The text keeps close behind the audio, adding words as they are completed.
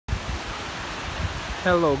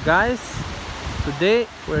Hello guys, today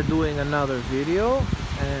we're doing another video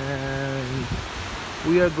and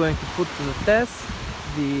we are going to put to the test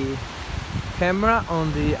the camera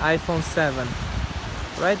on the iPhone 7.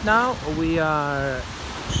 Right now we are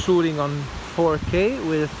shooting on 4K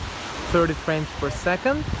with 30 frames per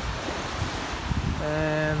second,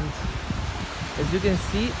 and as you can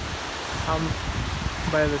see I'm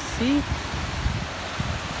by the sea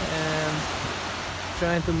and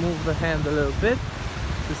trying to move the hand a little bit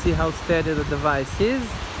to see how steady the device is.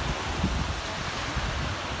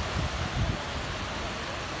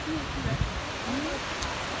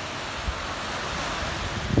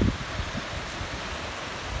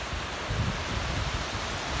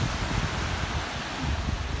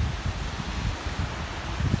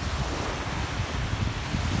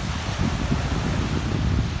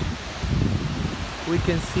 We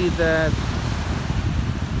can see that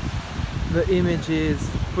the image is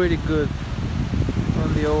pretty good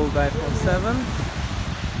on the old iPhone 7,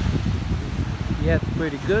 yet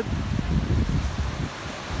pretty good.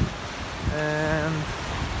 And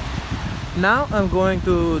now I'm going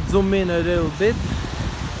to zoom in a little bit.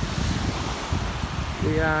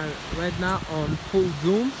 We are right now on full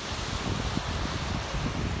zoom.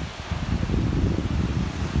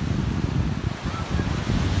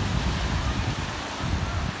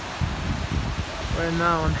 We're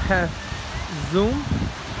now on half zoom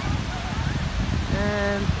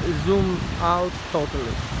and zoom out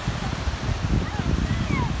totally.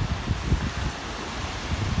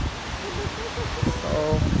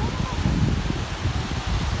 So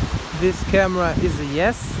this camera is a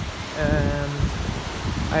yes, and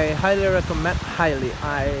I highly recommend,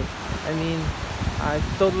 I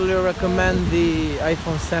totally recommend the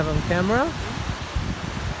iPhone 7 camera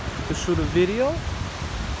to shoot a video,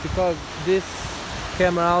 because this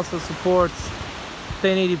camera also supports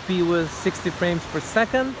 1080p with 60 frames per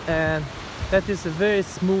second, and that is a very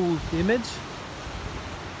smooth image.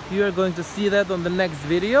 You are going to see that on the next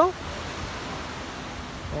video.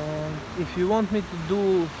 And if you want me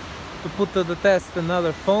to put to the test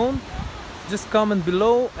another phone, just comment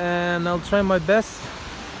below and I'll try my best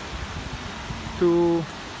to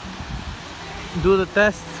do the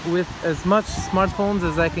test with as much smartphones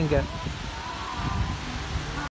as I can get.